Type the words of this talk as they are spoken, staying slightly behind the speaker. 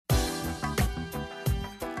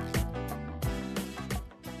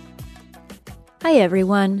Hi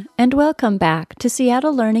everyone, and welcome back to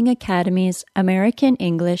Seattle Learning Academy's American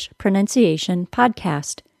English Pronunciation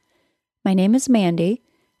Podcast. My name is Mandy,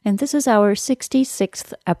 and this is our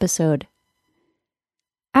 66th episode.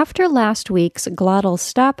 After last week's glottal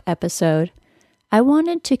stop episode, I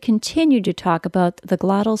wanted to continue to talk about the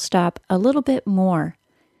glottal stop a little bit more,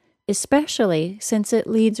 especially since it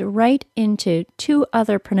leads right into two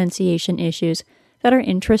other pronunciation issues that are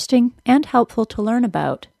interesting and helpful to learn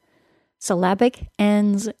about: syllabic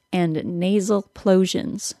ends and nasal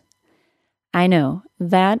plosions. I know,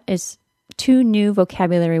 that is two new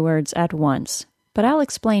vocabulary words at once, but I'll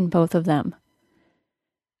explain both of them.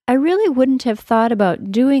 I really wouldn't have thought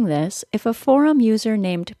about doing this if a forum user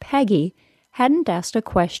named Peggy hadn't asked a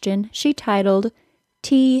question she titled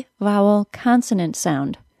T Vowel Consonant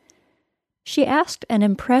Sound. She asked an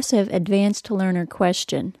impressive advanced learner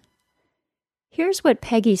question. Here's what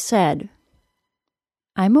Peggy said.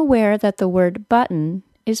 I'm aware that the word button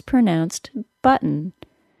is pronounced button.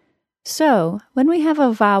 So, when we have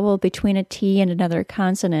a vowel between a T and another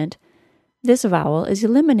consonant, this vowel is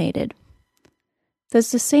eliminated.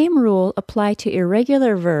 Does the same rule apply to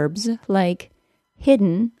irregular verbs like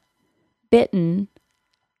hidden, bitten,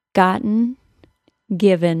 gotten,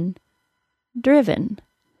 given, driven?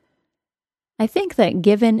 I think that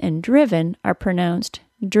given and driven are pronounced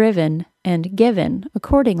driven and given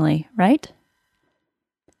accordingly, right?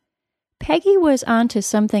 Peggy was onto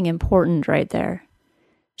something important right there.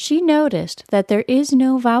 She noticed that there is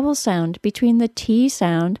no vowel sound between the T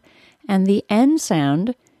sound and the N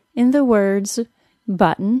sound in the words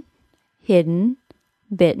button, hidden,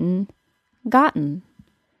 bitten, gotten.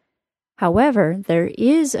 However, there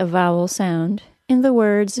is a vowel sound in the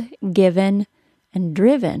words given and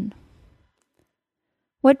driven.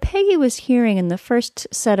 What Peggy was hearing in the first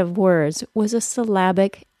set of words was a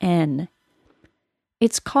syllabic N.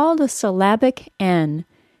 It's called a syllabic N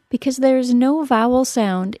because there is no vowel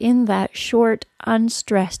sound in that short,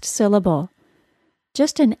 unstressed syllable,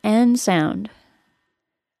 just an N sound.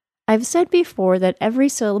 I've said before that every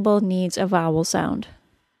syllable needs a vowel sound.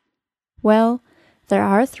 Well, there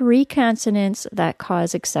are three consonants that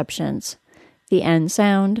cause exceptions: the N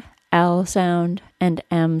sound, L sound, and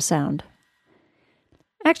M sound.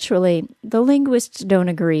 Actually, the linguists don't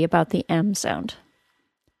agree about the M sound.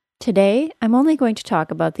 Today, I'm only going to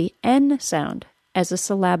talk about the N sound as a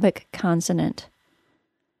syllabic consonant.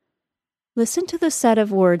 Listen to the set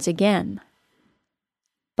of words again.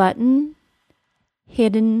 Button,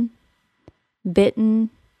 hidden,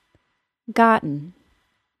 bitten, gotten.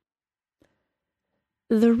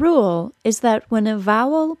 The rule is that when a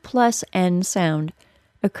vowel plus N sound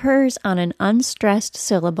occurs on an unstressed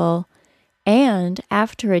syllable and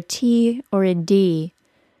after a T or a D,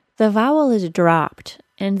 the vowel is dropped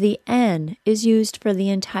and the N is used for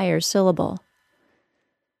the entire syllable.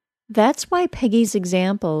 That's why Peggy's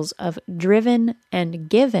examples of driven and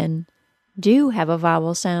given do have a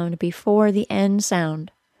vowel sound before the N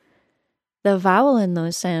sound. The vowel in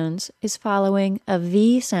those sounds is following a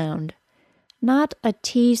V sound, not a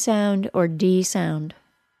T sound or D sound.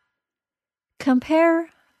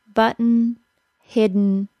 Compare button,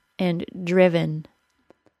 hidden, and driven.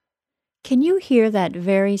 Can you hear that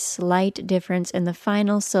very slight difference in the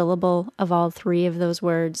final syllable of all three of those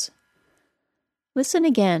words? Listen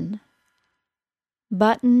again.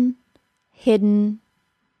 Button, hidden,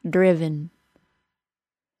 driven.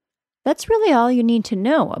 That's really all you need to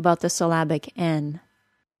know about the syllabic N.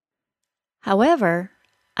 However,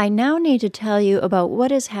 I now need to tell you about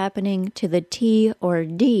what is happening to the T or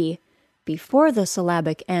D before the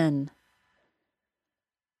syllabic N.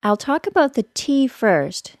 I'll talk about the T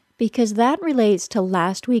first, because that relates to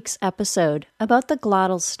last week's episode about the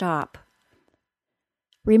glottal stop.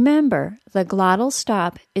 Remember, the glottal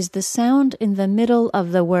stop is the sound in the middle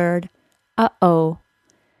of the word uh-oh,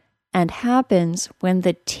 and happens when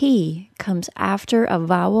the T comes after a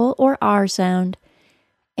vowel or R sound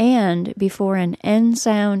and before an N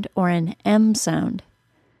sound or an M sound.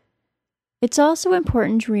 It's also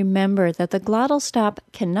important to remember that the glottal stop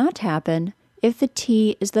cannot happen if the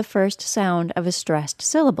T is the first sound of a stressed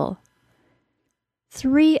syllable.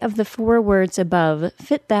 3 of the 4 words above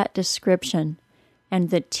fit that description,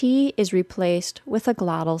 and the T is replaced with a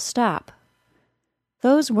glottal stop.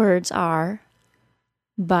 Those words are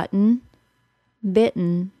button,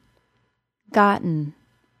 bitten, gotten.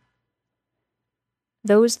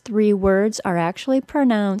 Those 3 words are actually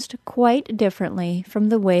pronounced quite differently from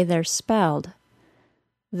the way they're spelled.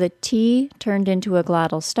 The T turned into a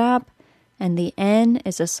glottal stop, and the N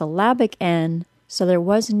is a syllabic N, so there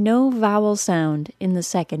was no vowel sound in the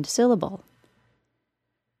second syllable.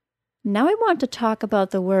 Now I want to talk about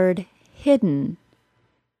the word hidden,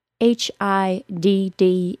 Hidden.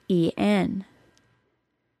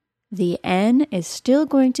 The N is still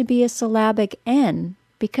going to be a syllabic N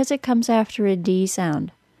because it comes after a D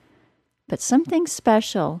sound. But something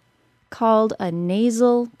special, called a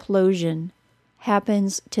nasal plosion,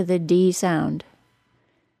 happens to the D sound.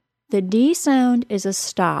 The D sound is a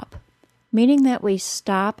stop, meaning that we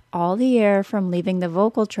stop all the air from leaving the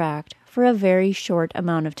vocal tract for a very short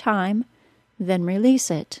amount of time, then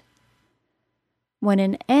release it. When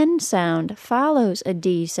an N sound follows a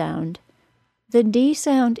D sound, the D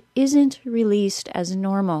sound isn't released as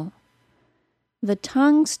normal. The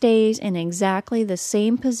tongue stays in exactly the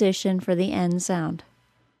same position for the N sound.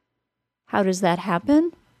 How does that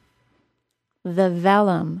happen? The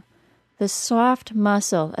velum, the soft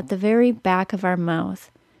muscle at the very back of our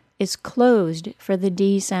mouth, is closed for the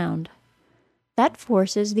D sound. That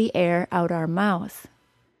forces the air out our mouth.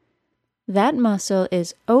 That muscle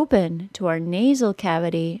is open to our nasal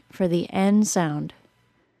cavity for the N sound.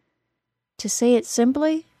 To say it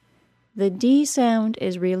simply, the D sound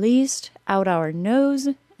is released out our nose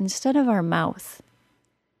instead of our mouth.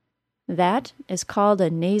 That is called a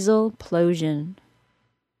nasal plosion.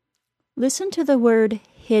 Listen to the word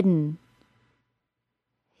hidden.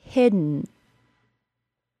 Hidden.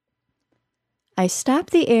 I stop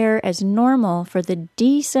the air as normal for the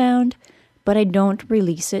D sound, but I don't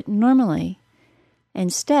release it normally.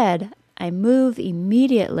 Instead, I move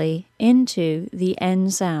immediately into the N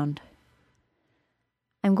sound.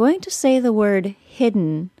 I'm going to say the word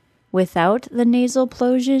hidden without the nasal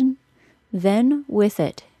plosion, then with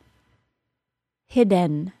it.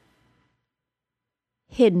 Hidden.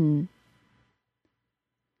 Hidden.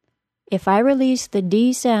 If I release the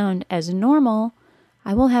D sound as normal,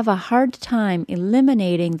 I will have a hard time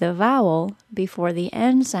eliminating the vowel before the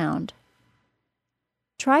N sound.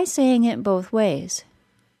 Try saying it both ways.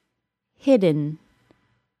 Hidden.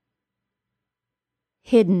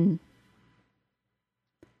 Hidden.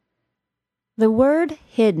 The word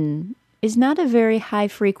hidden is not a very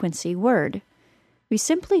high-frequency word. We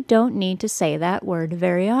simply don't need to say that word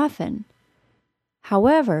very often.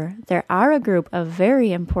 However, there are a group of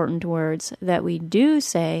very important words that we do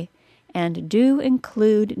say and do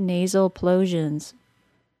include nasal plosions,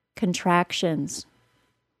 contractions.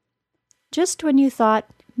 Just when you thought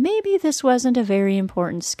maybe this wasn't a very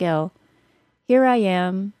important skill, here I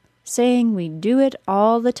am saying we do it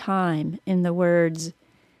all the time in the words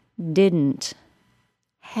didn't,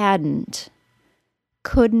 hadn't,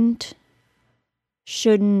 couldn't,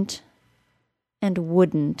 shouldn't, and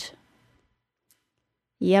wouldn't.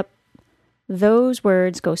 Yep, those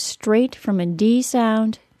words go straight from a D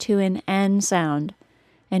sound to an N sound,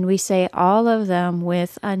 and we say all of them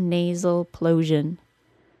with a nasal plosion.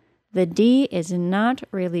 The D is not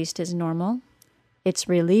released as normal. It's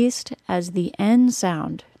released as the N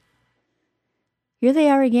sound. Here they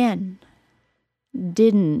are again.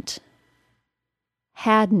 Didn't,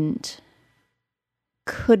 hadn't,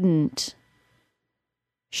 couldn't,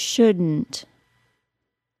 shouldn't,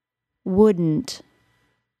 wouldn't.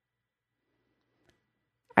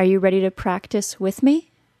 Are you ready to practice with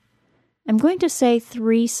me? I'm going to say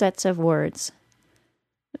 3 sets of words.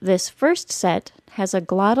 This first set has a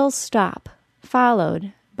glottal stop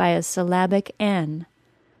followed by a syllabic N.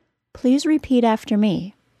 Please repeat after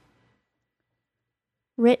me.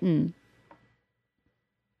 Written,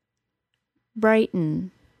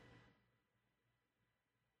 brighten,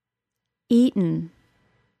 eaten,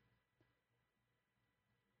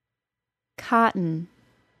 cotton,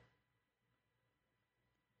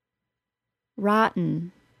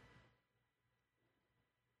 rotten.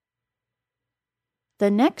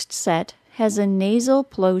 The next set has a nasal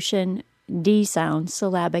plosion D sound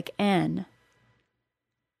syllabic N.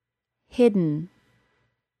 Hidden,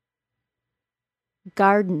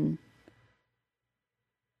 garden,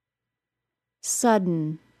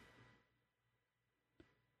 sudden,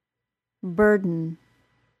 burden,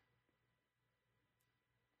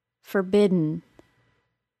 forbidden.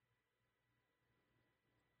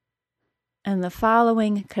 And the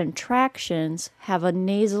following contractions have a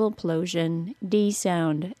nasal plosion D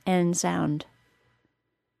sound, N sound.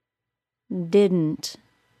 Didn't,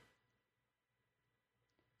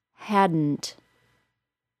 hadn't,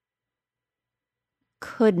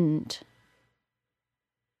 couldn't,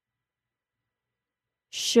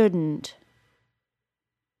 shouldn't,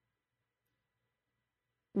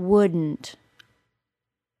 wouldn't.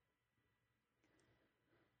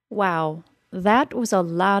 Wow, that was a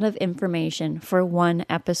lot of information for one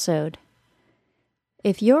episode.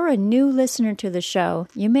 If you're a new listener to the show,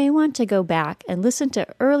 you may want to go back and listen to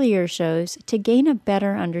earlier shows to gain a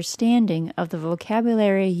better understanding of the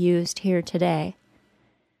vocabulary used here today.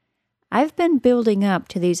 I've been building up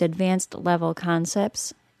to these advanced level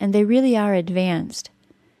concepts, and they really are advanced.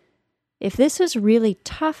 If this is really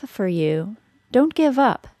tough for you, don't give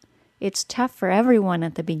up. It's tough for everyone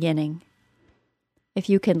at the beginning. If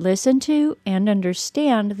you can listen to and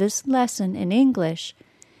understand this lesson in English,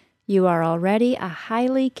 you are already a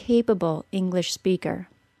highly capable English speaker.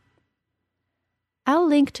 I'll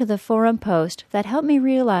link to the forum post that helped me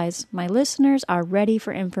realize my listeners are ready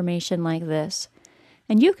for information like this,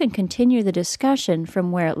 and you can continue the discussion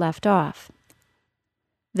from where it left off.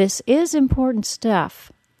 This is important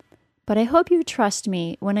stuff, but I hope you trust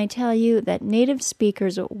me when I tell you that native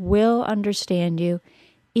speakers will understand you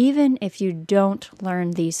even if you don't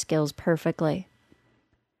learn these skills perfectly.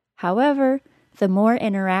 However, the more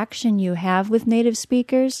interaction you have with native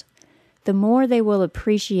speakers, the more they will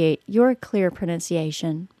appreciate your clear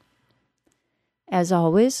pronunciation. As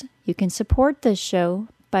always, you can support this show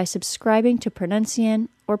by subscribing to Pronuncian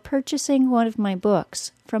or purchasing one of my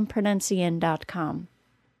books from Pronuncian.com.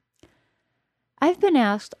 I've been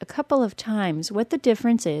asked a couple of times what the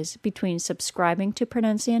difference is between subscribing to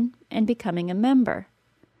Pronuncian and becoming a member.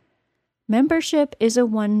 Membership is a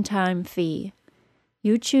one-time fee.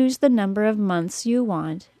 You choose the number of months you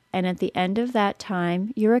want, and at the end of that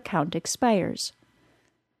time, your account expires.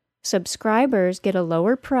 Subscribers get a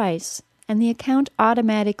lower price, and the account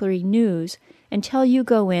automatically renews until you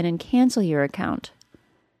go in and cancel your account.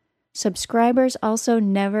 Subscribers also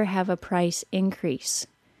never have a price increase.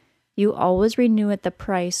 You always renew at the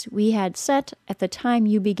price we had set at the time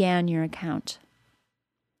you began your account.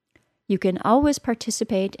 You can always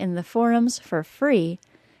participate in the forums for free,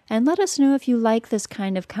 and let us know if you like this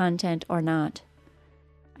kind of content or not.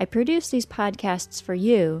 I produce these podcasts for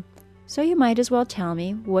you, so you might as well tell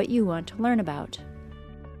me what you want to learn about.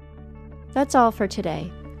 That's all for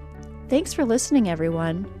today. Thanks for listening,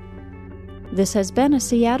 everyone. This has been a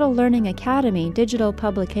Seattle Learning Academy digital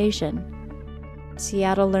publication.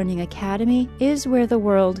 Seattle Learning Academy is where the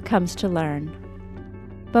world comes to learn.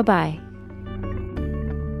 Bye-bye.